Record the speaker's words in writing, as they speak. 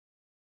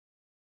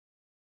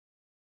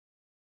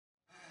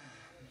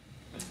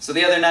So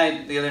the other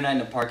night in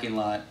the parking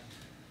lot,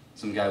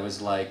 some guy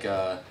was like,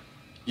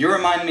 "You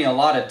remind me a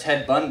lot of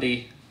Ted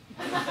Bundy."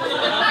 Sorry,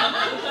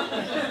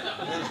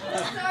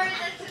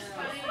 that's just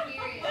funny to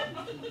hear it.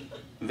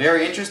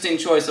 Very interesting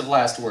choice of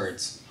last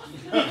words.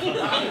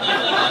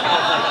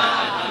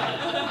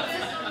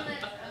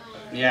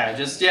 Yeah,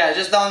 just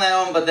on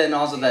that one, but then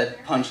also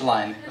that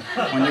punchline.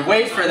 When you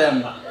wait for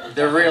them,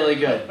 they're really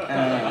good.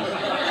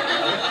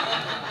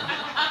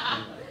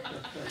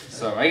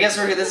 So I guess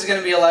this is going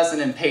to be a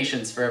lesson in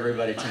patience for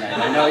everybody tonight.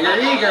 I know you're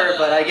eager,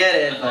 but I get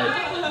it.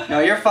 But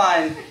no, you're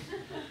fine.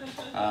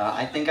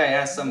 I think I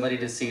asked somebody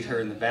to seat her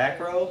in the back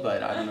row,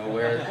 but I don't know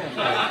where.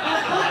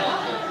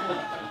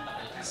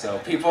 So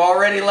people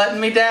already letting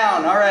me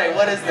down. All right,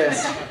 what is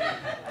this?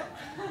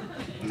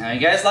 Now you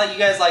guys like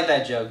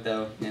that joke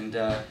though, and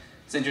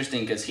it's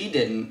interesting because he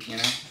didn't, you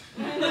know.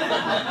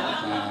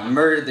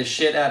 Murdered the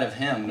shit out of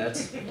him.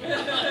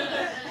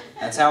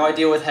 That's how I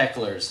deal with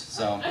hecklers.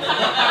 So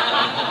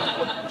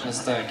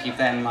just keep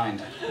that in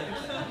mind.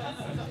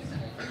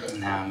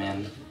 Nah,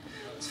 man,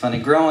 it's funny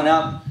growing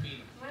up.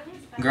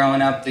 The I'll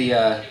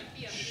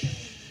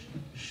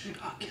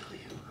kill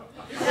you.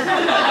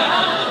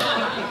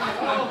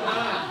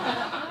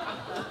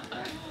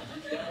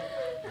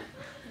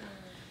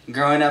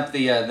 Growing up,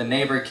 the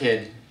neighbor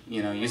kid,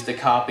 you know, used to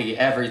copy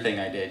everything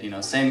I did. You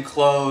know, same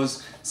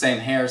clothes, same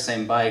hair,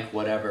 same bike,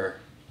 whatever.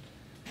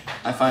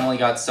 I finally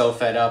got so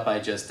fed up, I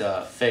just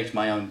faked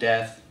my own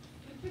death.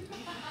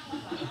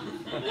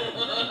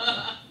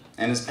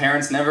 And his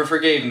parents never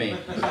forgave me.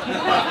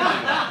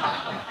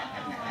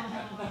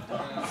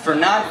 For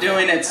not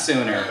doing it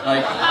sooner.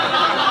 Like,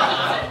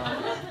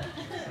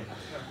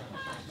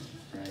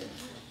 right.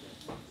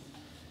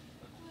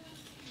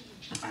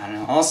 I don't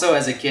know. Also,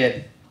 as a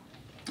kid,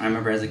 I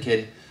remember as a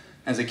kid,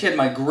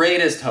 my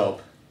greatest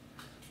hope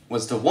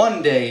was to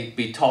one day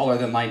be taller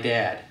than my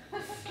dad.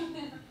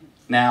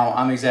 Now,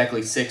 I'm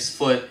exactly 6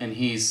 foot and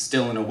he's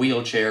still in a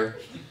wheelchair.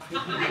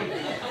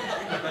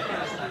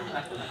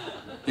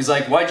 He's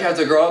like, "Why'd you have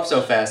to grow up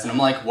so fast?" And I'm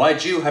like,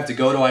 "Why'd you have to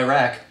go to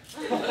Iraq?"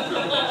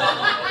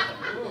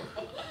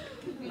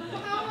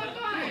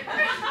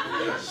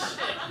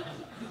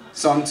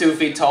 So I'm 2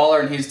 feet taller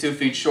and he's 2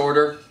 feet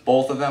shorter,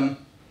 both of them.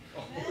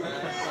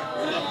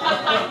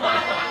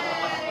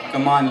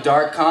 Come on,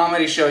 dark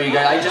comedy show, you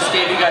guys. I just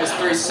gave you guys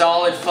 3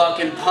 solid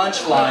fucking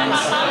punchlines.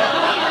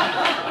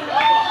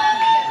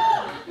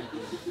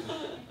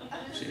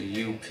 Gee,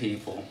 you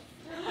people.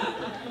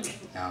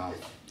 No,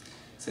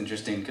 it's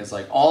interesting because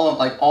all of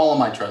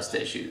my trust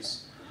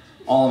issues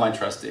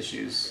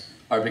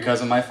are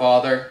because of my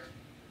father.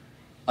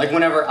 Like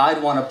whenever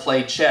I'd want to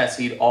play chess,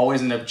 he'd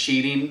always end up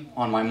cheating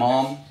on my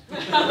mom.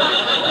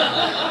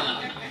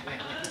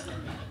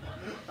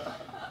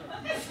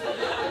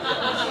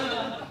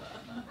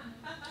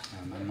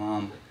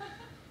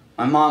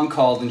 My mom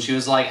called and she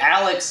was like,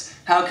 "Alex,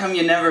 how come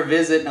you never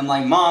visit?" And I'm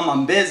like, "Mom,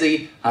 I'm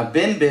busy. I've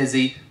been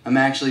busy. I'm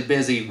actually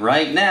busy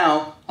right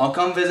now. I'll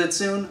come visit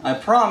soon. I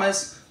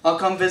promise. I'll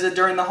come visit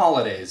during the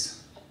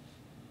holidays."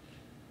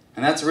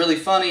 And that's really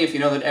funny if you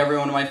know that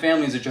everyone in my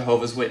family is a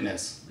Jehovah's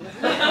Witness.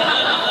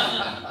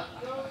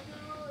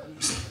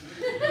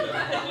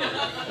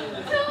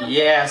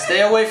 Yeah,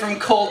 stay away from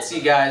cults,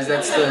 you guys.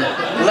 That's the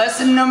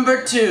lesson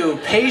number 2.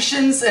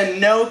 Patience and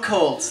no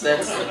cults.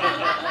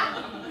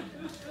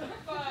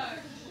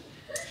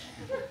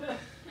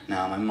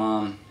 No, my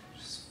mom,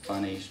 it's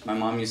funny. My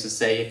mom used to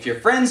say, "If your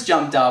friends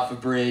jumped off a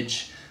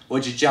bridge,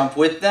 would you jump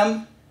with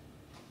them?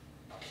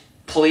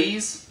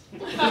 Please?"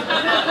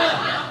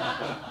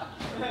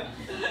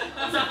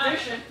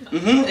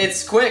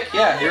 It's quick.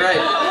 Yeah, you're right.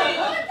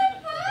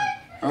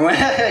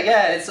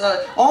 Yeah, it's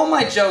all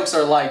my jokes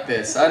are like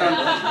this. I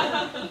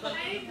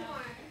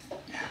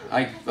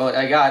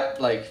got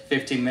like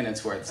 15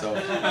 minutes worth, so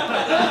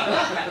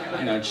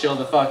you know, chill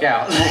the fuck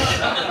out.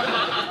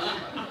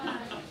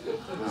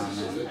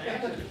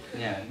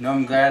 Yeah, no,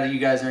 I'm glad that you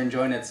guys are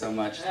enjoying it so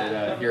much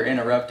that you're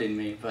interrupting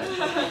me, but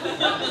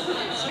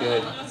it's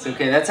good. It's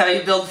okay. That's how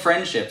you build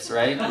friendships,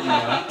 right? You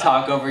know,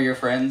 talk over your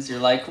friends.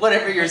 You're like,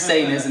 whatever you're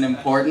saying isn't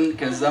important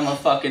because I'm a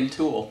fucking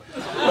tool.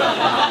 It's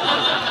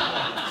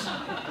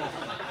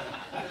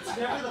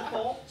never the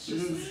fault, it's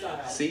just the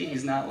style. See,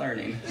 he's not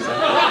learning. So.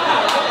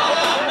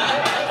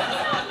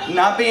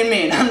 Not being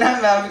mean. I'm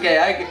not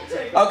okay.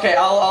 Okay,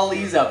 I'll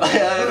ease up.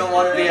 I don't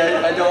want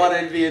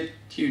to be a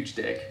huge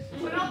dick.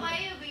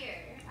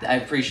 I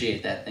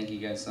appreciate that. Thank you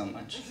guys so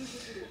much.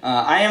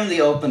 I am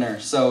the opener,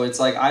 so it's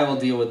like I will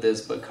deal with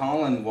this, but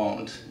Colin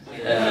won't.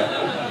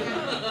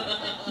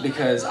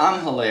 Because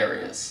I'm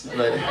hilarious.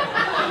 But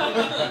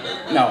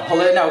no,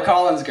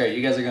 Colin's great.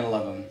 You guys are going to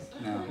love him.